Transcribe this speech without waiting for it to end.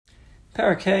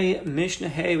Parak Hey, Mishnah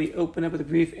Hey, we open up with a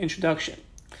brief introduction.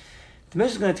 The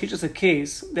Mishnah is going to teach us a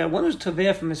case that one who's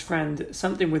toveh from his friend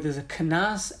something where there's a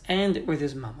kanas and where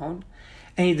there's mammon,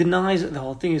 and he denies the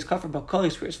whole thing. He's covered by kol, he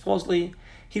swears falsely.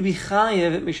 He'd be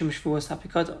chayev mishum shvuos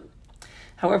hapikadon.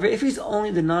 However, if he's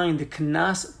only denying the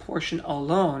kanas portion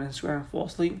alone and swearing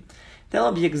falsely, then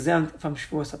he'll be exempt from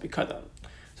shvuos hapikadon.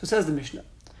 So says the Mishnah.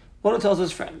 One who tells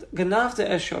his friend, "Ganavta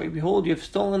eshori, behold, you have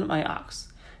stolen my ox,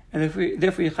 and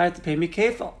therefore you have to pay me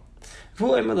kefal."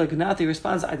 He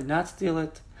responds, "I did not steal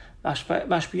it."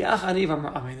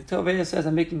 The Toveh says,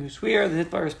 "I'm making you swear." The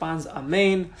Nitba responds,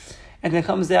 "Amen," and then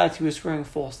comes out he was swearing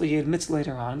falsely. He admits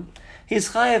later on he's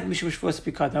chayav mishum shvuos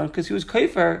pikadon because he was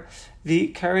kaifer the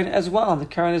Karen as well, and the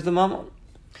Karen is the mammon.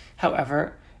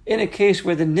 However, in a case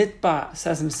where the Nitba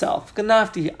says himself,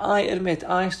 "Ganavti, I admit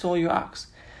I stole your ox.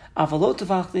 Avalot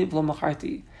tavachli v'lo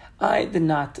macharti. I did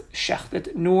not shecht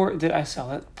it, nor did I sell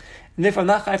it. And therefore, I'm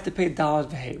not going to have to pay dalad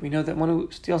v'hei." We know that one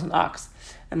who steals an ox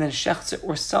and then shechts it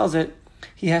or sells it,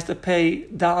 he has to pay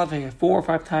dalad v'hei 4 or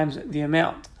 5 times the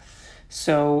amount.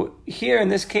 So here in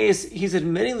this case, he's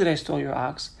admitting that I stole your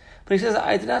ox, but he says,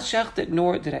 "I did not shecht it,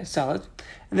 nor did I sell it.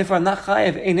 And therefore, I'm not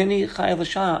chayev, eineni chayev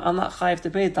l'shana. I'm not chayev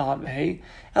to pay dalad v'hei.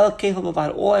 El kefal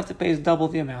b'vad. All I have to pay is double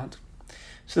the amount."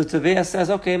 So the Toveh says,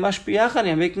 "Okay,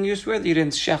 mashpiyachani, I'm making you swear that you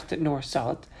didn't shecht it nor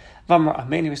sell it." Vamar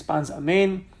amen, he responds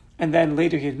amen, and then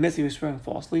later he admits he was swearing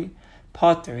falsely.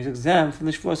 Potter is exempt from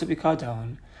the shvuos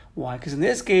hapikadon. Why? Because in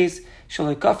this case,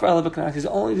 shalei kafar elav b'kanas, he's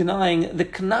only denying the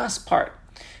kanas part,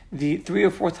 the 3 or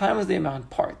 4 times the amount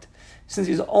part. Since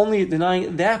he's only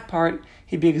denying that part,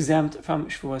 he'd be exempt from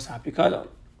shvuos hapikadon.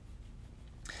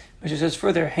 Which says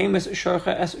further, Hamas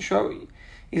shorcha es shori.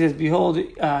 He says, "Behold,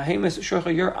 Hamas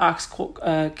shorcha, your ox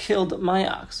killed my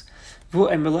ox."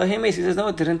 And he says, "No,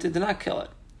 it didn't. It did not kill it."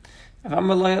 The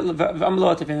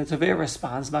Toveh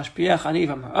responds, "He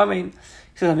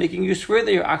says, I'm making you swear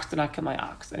that your ox did not kill my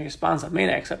ox." And he responds, "Amen,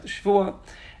 I accept the shvur."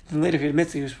 Then later he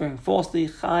admits that he was swearing falsely.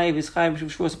 Because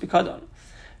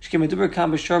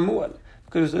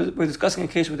we're discussing a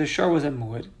case where the shor was a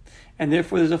muad, and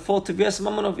therefore there's a full Tevias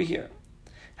Mammon over here.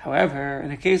 However, in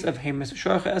the case of Hamas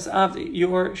shorcha es avdi,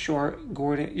 your shor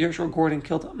Gordon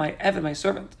killed my Evan, my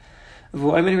servant. He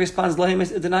responds,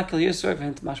 "Lahimis, it did not kill your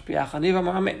servant."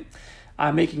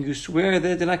 I'm making you swear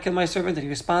that it did not kill my servant. And he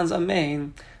responds,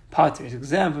 "Amen." Pater is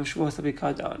exempt from shvuos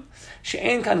hapikadon.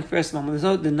 She'ein kan kfiras mammon. There's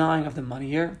no denying of the money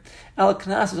here. El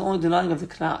knas is only denying of the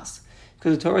knas,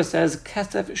 because the Torah says,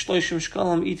 "Kesef shloishim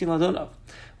shkalim itin ladonav."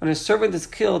 When a servant is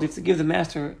killed, you have to give the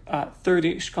master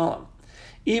 30 shkalim.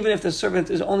 Even if the servant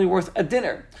is only worth a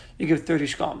dinner, you give 30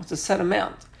 shkalim. It's a set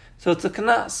amount, so it's a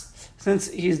knas.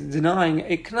 Since he's denying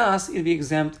a knas, he'd be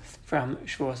exempt from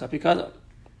shvuos hapikadon.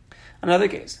 Another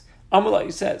case,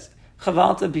 Amalai says,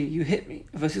 "Chavalta bi, you hit me.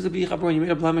 Vasisa bi chabron, you made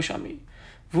a blemish on me."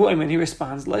 Vu'ayman, he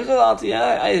responds, "Like chavalti,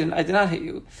 I did not hit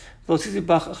you. Vasisa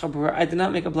bach chabron, I did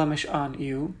not make a blemish on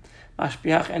you."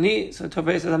 Mashpiach ani, so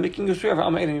Toveh says, "I'm making you swear."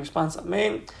 Amen, and he responds,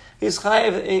 "Amen." He's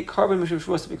chayev a carbon mishum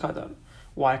shvuos hapikadon.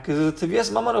 Why? Because there's a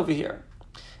Tevias Mammon over here.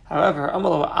 However,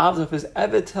 Amalai avda, if his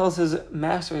Eved tells his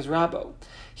master, his rabbo,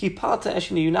 "He palta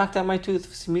eshini, you knocked out my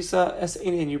tooth, simisa es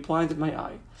and you blinded my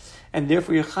eye, and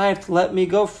therefore you're chayav to let me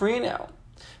go free now."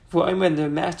 When the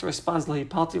master responds, "I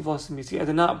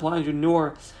did not blind you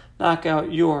nor knock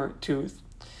out your tooth."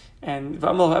 And the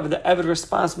Eved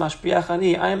responds,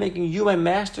 "Mashpiachani, I am making you, my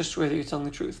master, swear that you're telling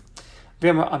the truth."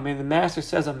 Amen. The master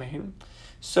says amen.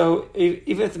 So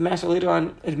even if the master later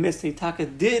on admits that Taka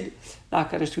did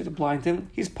knock out his tooth to blind him,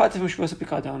 he's part of shvuos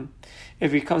hapikadon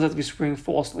if he comes out to be swearing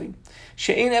falsly.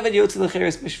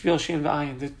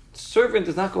 The servant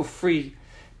does not go free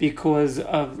because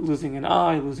of losing an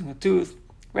eye, losing a tooth.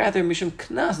 Rather, mishum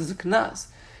knas is a knas.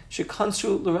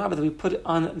 Shekanshu l'rabba, that we put it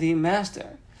on the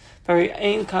master. Very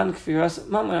ein kan kfiras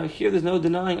mammon. Here there's no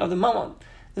denying of the mammon.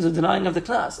 There's a denying of the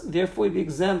knas. Therefore, we be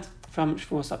exempt from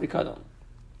shvuos hapikadon.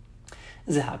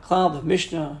 Zehaklal, the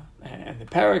Mishnah and the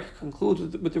Parak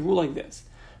conclude with the rule like this: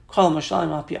 Kol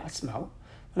mashalim al pi atzmo.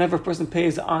 Whenever a person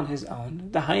pays on his own,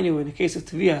 the hainu in the case of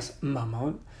Tevias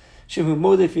Mammon, shemu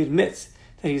modeh, if he admits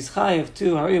that he's chayev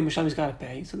too, hariyim misham, he's got to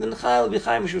pay. So then the chayev will be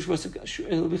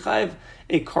chayev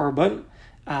a carbon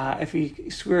if he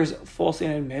swears falsely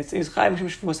and admits, and he's chayev misham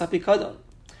shvuos hapikadon.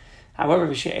 However,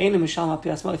 if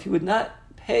he would not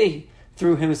pay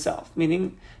through himself,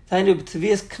 meaning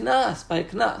Tevias knas by a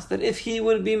knas, that if he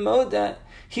would be moda,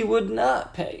 he would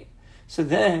not pay. So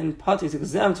then Pati is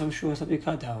exempt from shvuos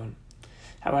hapikadon.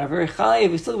 However,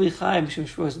 chayev will still be chayev misham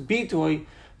shvuos bitoy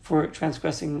for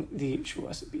transgressing the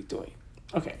shvuos bitoy.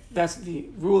 Okay, that's the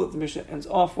rule that the Mishnah ends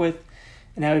off with.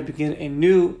 And now we begin a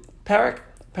new parak,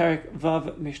 Parak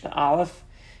Vav Mishnah Aleph.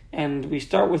 And we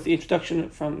start with the introduction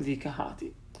from the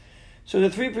Kahati. So in the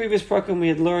three previous parakim we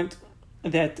had learned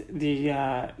that the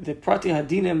Prati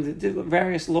Hadinim, the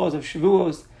various laws of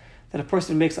Shavuos that a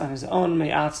person makes on his own,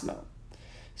 me'atzmo.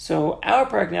 So our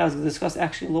parak now is to discuss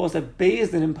actually laws that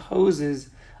Beis Din imposes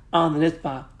on the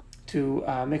Nitba to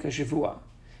make a Shavua.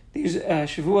 These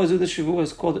Shavuos, the Shavua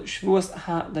is called Shavuos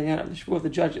HaDayanim, the Shavua of the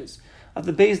judges, of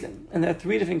the Beis Din. And there are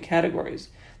three different categories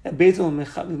that Beis Din will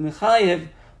mechayev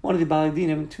one of the Balei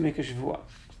Dinim to make a Shavua.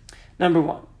 Number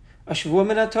one, a Shavua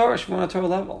min HaTorah, a Shavua on Torah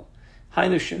level.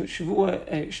 Hainu Shavua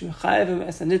shemechayevim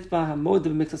es a Nitba hamod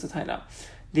b'miktas HaTaina.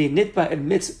 The Nitba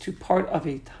admits to part of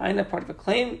a Taina, part of a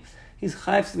claim. He's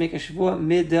chayev to make a Shavua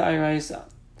mid de'iraisa.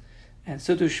 And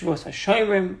so do Shavuos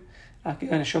HaShomerim, and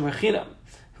a Shomer Chinam,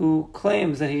 who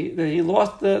claims that he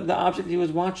lost the object he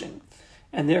was watching,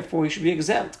 and therefore he should be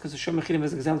exempt, because the Shomer Chinam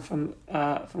is exempt from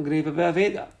Gneva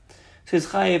Be'aveda. So he's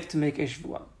chayev to make a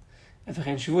Shavua. And so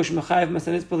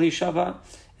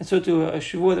to a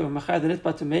Shavua that we're mechayev the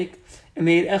Nitba to make, and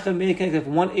made if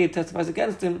one aid testifies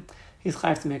against him, he's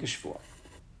chayev to make a Shavua.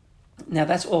 Now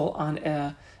that's all on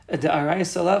a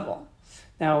Da'araisa level.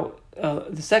 Now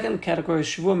the second category is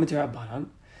Shavua Mitzrabanan.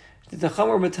 The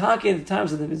Chamor Mataki at the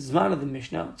times of the Zman of the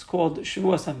Mishnah. It's called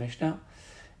Shavuos HaMishnah,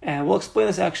 and we'll explain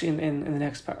this actually in the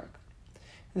next parak.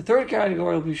 The third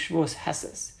category will be Shavuos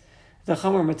Heses. The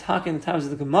Chamor Mataki in the times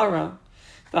of the Gemara.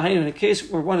 In a case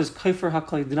where one is Kaifer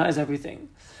Hakal, he denies everything.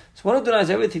 So one who denies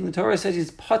everything, the Torah says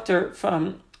he's pater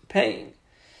from paying.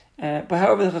 But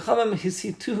however, the Chachamim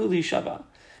hisituhu li shava.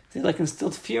 They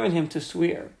instilled fear in him to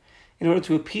swear, in order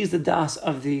to appease the das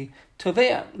of the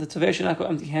Tovea. The Tovea should not go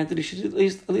empty-handed. He should at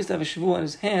least have a Shavua in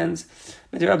his hands,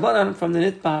 but the Rabbanan from the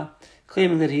Nitba,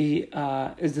 claiming that he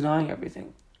is denying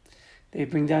everything. They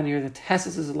bring down here that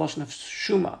Heses is a lashon of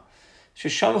Shuma.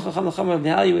 Shesham Chacham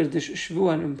evaluated this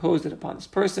Shavua and imposed it upon this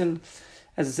person,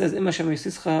 as it says, Im Hashem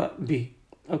Yisischa Bi.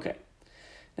 Okay.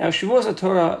 Now, Shavuos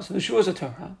HaTorah, so the Shavuos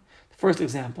HaTorah, the first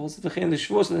examples, the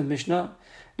Shavuos of the Mishnah,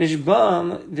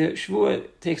 Nishbam, the Shavua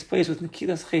takes place with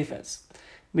Nikilas Chayfetz,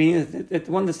 meaning that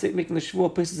the one that's making the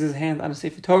Shavua places his hand on a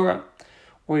Sefer Torah,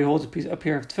 or he holds a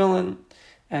pair of tefillin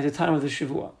at the time of the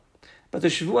Shavua. But the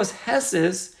Shavuos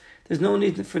Heses, there's no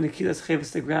need for Nikilas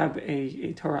Chayfetz to grab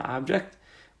a Torah object.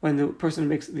 When the person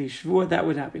makes the Shavua, that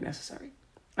would not be necessary.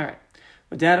 All right.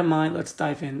 With that in mind, let's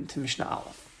dive into Mishnah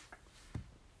Aleph.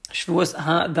 Shavuos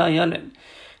HaDayanim.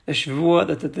 The Shavua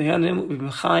that the Dayanim will be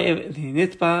mechayev the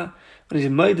Nitba when he's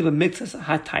made of a mixas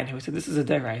HaTaina. We said this is a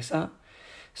deraisa.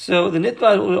 So the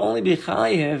Nitba will only be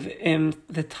chayev in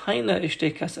the Taina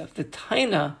Ishtei Kesef. The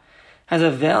Taina has a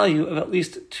value of at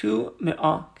least 2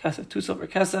 me'ah kesef, 2 silver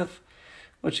kesef,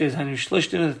 which is Hanu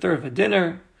Shlish Dinner, the third of a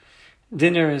dinner.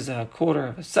 Dinner is a quarter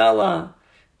of a salah.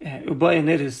 Ubay and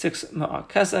it is 6 me'ah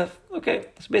kesef. Okay,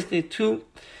 so basically 2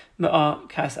 me'ah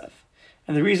kesef.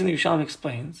 And the reason the Yushalmi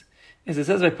explains is it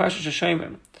says by Parshat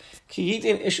Shemim, Ki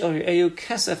yitin ish el re'eyu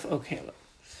kesef okela.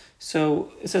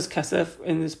 So it says kesef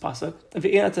in this pasuk.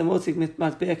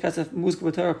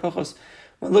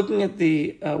 When looking at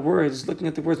the words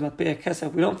matbe'ah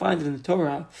kesef, we don't find it in the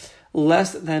Torah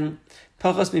less than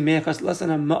pachos mime'ah kesef, less than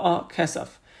a ma'ah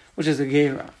kesef, which is a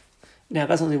geira. Now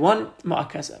that's only 1 ma'ah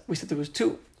kesef. We said there was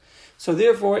 2. So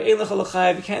therefore, you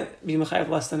can't be mechayev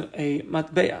less than a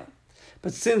matbe'ah.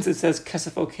 But since it says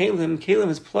kesef o kelim, kelim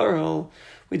is plural,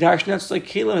 we darshan out just like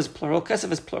kelim is plural,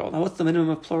 kesef is plural. Now what's the minimum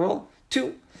of plural?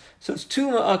 2. So it's 2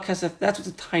 ma'ah kesef, that's what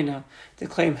the taina, the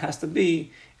claim has to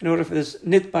be, in order for this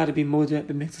nitba to be modeh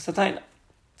b'miktas taina.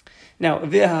 Now,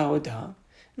 v'ha'odah,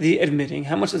 the admitting,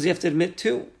 how much does he have to admit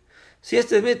to? So he has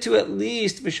to admit to at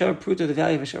least v'shav pruta, the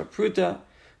value of v'shav pruta.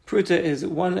 Pruta is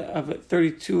 1 of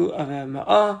 32 of a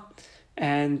ma'ah,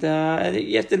 and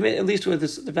you have to admit at least to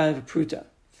the value of a pruta.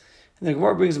 And the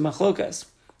Gemara brings a machlokas,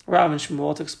 Rav and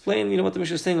Shmuel, to explain, what the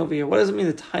Mishnah is saying over here. What does it mean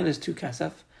the taina is 2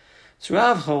 kesef? So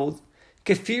Rav holds,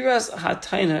 kefiras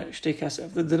ha-taina shtei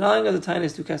kesef. The denying of the taina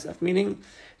is 2 kesef, meaning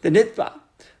the nitba,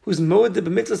 who's moed the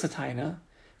b'mitzvahs ha-taina,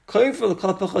 calling for the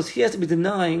kalpachos, he has to be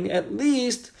denying at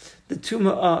least the 2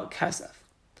 ma'ah kesef.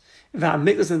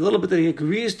 V'ha-miklas, and the little bit that he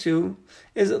agrees to,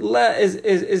 is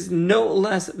no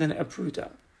less than a pruta.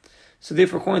 So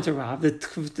therefore, according to Rav,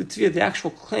 the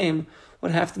actual claim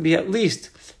would have to be at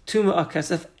least 2 ma'ah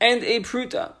kesef and a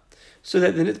pruta, so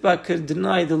that the nitba could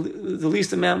deny the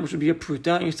least amount, which would be a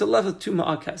pruta, and you're still left with 2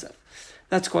 ma'ah kesef.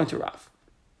 That's according to Rav.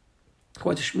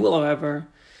 According to Shmuel, however,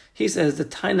 he says the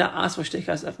taina asma shtei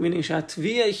kesef, meaning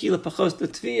shatvia hila pachos, the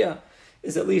tvia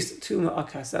is at least 2 ma'ah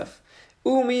kesef.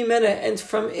 Umi mena, and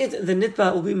from it the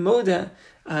nitba will be moda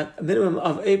at a minimum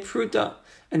of a pruta,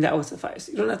 and that would suffice.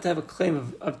 You don't have to have a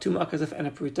claim of 2 ma'ah kesef and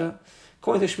a pruta.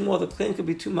 According to Shmuel, the claim could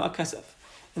be 2 ma'ah kesef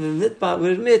and the Nitba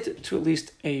would admit to at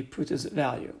least a Pruta's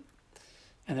value.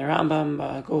 And the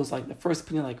Rambam goes like the first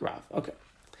opinion, like Rav. Okay.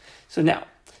 So now,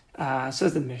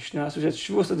 says the Mishnah, so that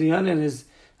Shavuos Adiyanin is,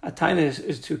 a taina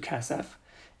is 2 kasef.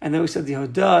 And then we said the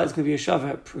Hodah is going to be a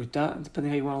Shava Pruta,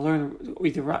 depending how you want to learn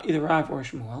either Rav or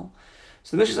Shmuel.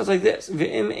 So the Mishnah says like this,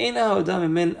 V'im eina Hodah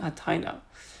min hataina.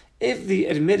 If the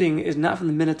admitting is not from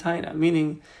the min hataina,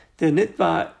 meaning the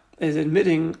Nitba is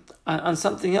admitting on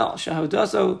something else,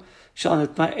 Shahodaso shal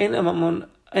Nitba eina mamun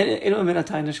min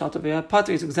hataina shal Tavea,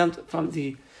 Pater is exempt from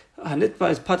the Nitba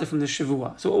is Pater from the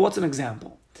Shavua. So what's an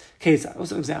example? Kesar,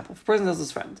 what's an example? If a person tells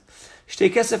his friend,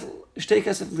 Shtei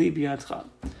kesef li biyadcha.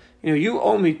 You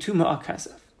owe me 2 ma'ah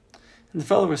kesef. And the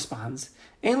fellow responds,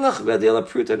 Ein lach b'yadi ala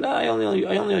pruta. No, I only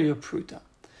owe you a pruta.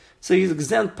 So he's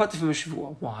exempt Pater from a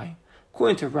Shavua. Why?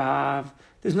 According to Rav,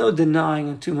 there's no denying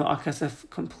on 2 ma'ah kesef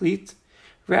complete.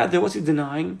 Rather, what's he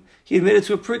denying? He admitted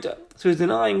to a pruta. So he's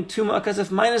denying 2 ma'ah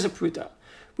kesef minus a pruta.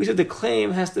 We said the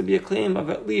claim has to be a claim of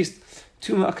at least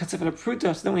 2 ma'ah kesef and a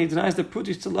pruta. So then when he denies the pruta,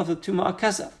 he's still left with 2 ma'ah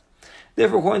kesef.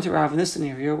 Therefore, according to Rav, in this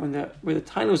scenario, where the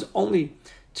taina was only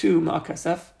 2 ma'ah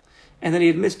kesef, and then he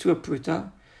admits to a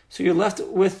pruta, so you're left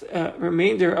with a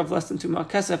remainder of less than 2 ma'ah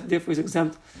kesef. Therefore, he's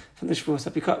exempt from the Shavuos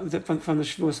from the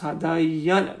Shavuos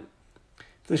Hadayanim.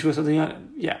 The Shavuos Hadayanim,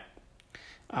 yeah.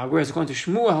 Whereas according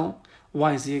to Shmuel,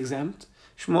 why is he exempt?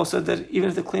 Shmuel said that even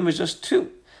if the claim is just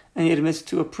 2, and he admits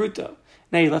to a pruta,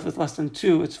 now you're left with less than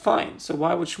 2, it's fine. So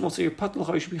why would Shmuel say you're patul,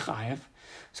 you should be chayev?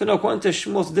 So no, according to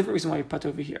Shmuel, it's a different reason why you're pat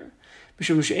over here. The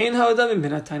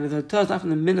Hodah is not from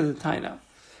the min of the taina.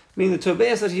 Meaning the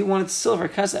Tobeah said he wanted silver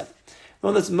kesef. The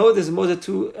one that's modeh is modeh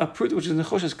to a pruta, which is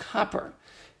nechoshes copper.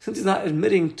 Since he's not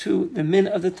admitting to the min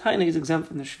of the taina, he's exempt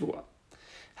from the Shavua.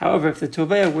 However, if the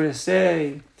Tobeah were to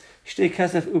say, Shtei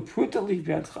kesef upruta li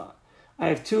b'yadcha, I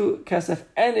have 2 kesef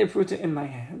and a pruta in my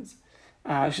hands.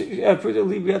 Pruta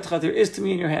li b'yadcha, there is to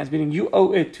me in your hands, meaning you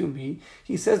owe it to me.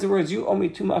 He says the words, you owe me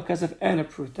 2 ma'ah kesef and a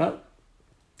pruta.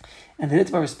 And the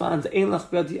Nitba responds, Ein lach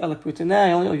b'yadi ala pruta, nah,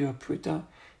 I only owe you a pruta.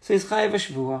 So he's chayev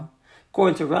shvua.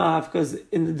 According to Rav, because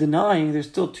in the denying, there's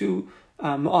still 2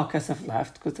 ma'ah kesef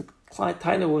left, because the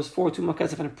taina was 4 2 ma'ah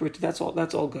kesef and a pruta, that's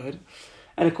all good.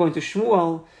 And according to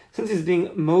Shmuel, since he's being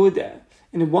modeh,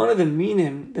 in one of the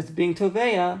minim that's being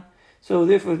toveya, so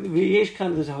therefore, v'yesh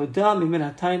kan there's a hodah mimin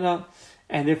hataina,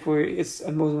 and therefore it's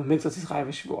a Muslim mixas is chayev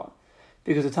shvua.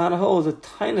 Because the Tana holds a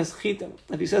tainas chitim.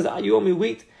 If he says, you owe me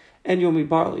wheat, and you owe me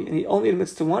barley, and he only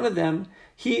admits to one of them,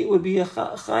 he would be a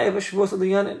chayev shvuos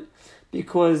aliyanin,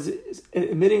 because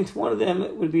admitting to one of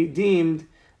them would be deemed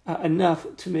enough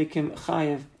to make him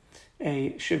chayev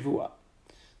a shavua.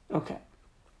 Okay.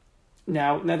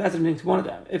 Now that's admitting to one of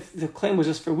them. If the claim was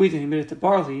just for wheat and he admitted to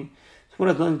barley, so one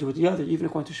has nothing to do with the other. Even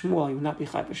according to Shmuel, he would not be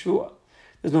chayev a shavua.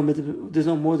 There's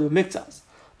no more to a mikzas.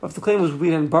 But if the claim was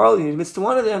wheat and barley and he admits to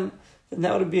one of them, then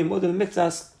that would be a more than a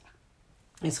mikzas.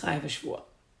 It's chayev a shavua.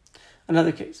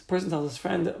 Another case, a person tells his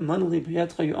friend, "Money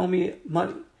b'yadcha, you owe me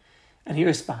money," and he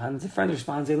responds. The friend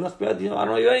responds, "I don't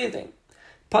owe you anything."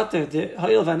 Pater, the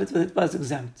hayil v'nitba is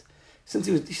exempt, since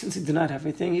he denied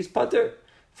everything. He's pater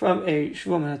from a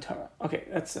shvuah min Torah. Okay,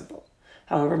 that's simple.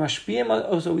 However, mashpiyim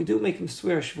also we do make him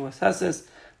swear shvuah hases,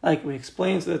 like we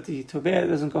explained, so that the toveh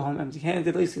doesn't go home empty-handed.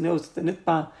 At least he knows that the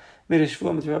nitba made a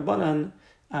shvuah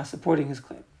mitzvah supporting his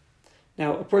claim.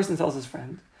 Now, a person tells his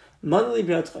friend, "Money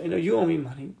b'yadcha, you owe me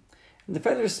money." And the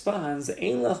friend responds,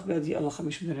 "Ein lach b'yadi ala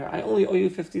 50 dinar. I only owe you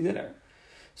 50 dinar."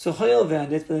 So chayil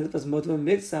v'anit was model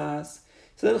mitzas.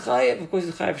 So then chayev, of course,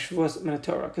 is chayev shvuos min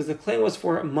Torah, because the claim was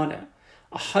for mana,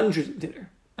 100 dinar.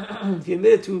 He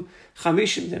admitted to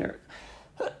 50 dinar.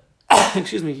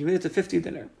 Excuse me, he admitted to 50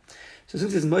 dinar. So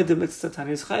since it's model mitzas,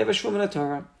 it's chayev shvuos min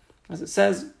Torah, as it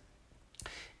says.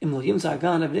 Im lo yimza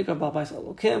agan avnikar bal bais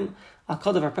alokim al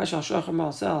kol davar pesha al shachar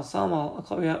mal sal salmal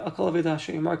al kol aveda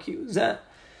sheyimar ki uzeh.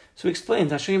 So we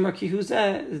explained that Shemar ki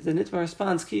huzeh, the Nitba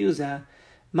responds ki huzeh,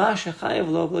 ma shechayev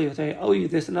lo b'lo I owe you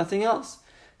this and nothing else.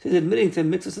 So he's admitting to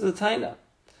mixes of the taina,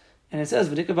 and it says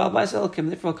v'nikar bal bais alokim.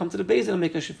 Therefore, I'll come to the Beis and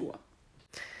make a shivua.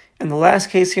 And the last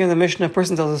case here in the Mishnah, a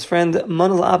person tells his friend,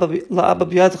 "Man la'abba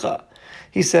b'yadcha."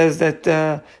 He says that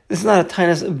this is not a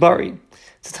tainas bari;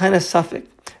 it's a tainas suffix.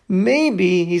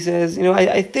 Maybe he says,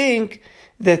 I think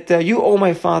that you owe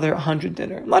my father 100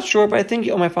 dinar. I'm not sure, but I think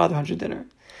you owe my father 100 dinar.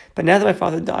 But now that my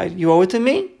father died, you owe it to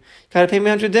me. You got to pay me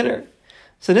 100 dinar.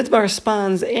 So Nitba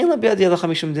responds,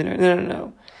 dinar.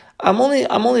 No. I'm only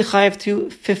chayev to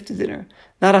 50 dinar,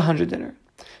 not 100 dinar.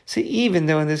 So even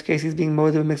though in this case he's being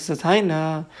modeh mitzvah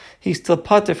taina, he's still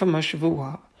pater from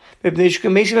hashavua.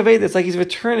 It's like he's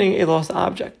returning a lost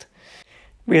object.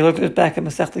 We look at it back at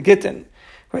Masechta Gittin,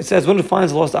 where it says one who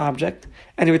finds a lost object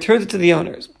and he returns it to the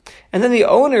owners. And then the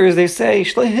owners, they say,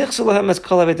 no,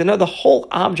 the whole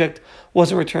object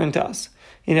wasn't returned to us.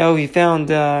 He found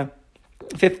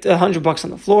 $100 on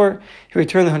the floor, he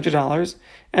returned the $100,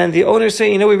 and the owners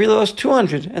say, we really lost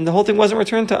 $200, and the whole thing wasn't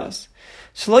returned to us.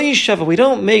 So we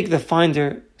don't make the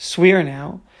finder swear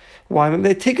now. Why?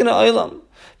 They take an oilam.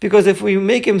 Because if we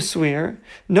make him swear,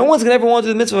 no one's going to ever want to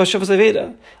do the mitzvah of Shavas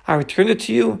Aveda. I returned it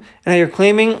to you, and now you're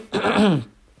claiming that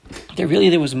really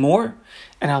there was more,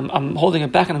 and I'm holding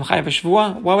it back, and I'm chayav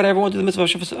b'shvua. Why would I ever want to do the mitzvah of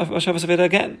Shavas Aveda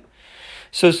again?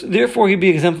 So therefore, he'd be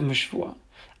exempt from a shvua.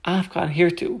 Afghan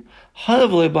here too. The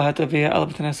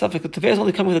Taveh is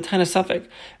only coming with a tiny suffix.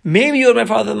 Maybe you owed my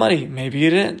father the money. Maybe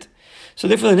you didn't. So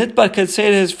therefore, the nitbat could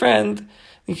say to his friend,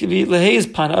 it could be lehei's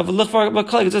panav,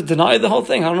 just deny the whole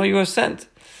thing. I don't know you were sent.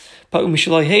 But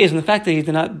Mishalai and the fact that he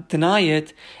did not deny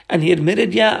it, and he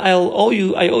admitted, I owe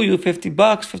you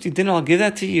 $50, 50 dinar, I'll give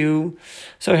that to you.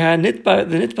 So the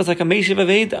nitba is like a meishiv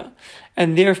aveda,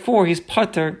 and therefore he's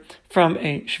pater from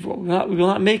a shvua. We will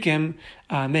not make him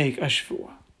make a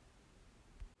shvua.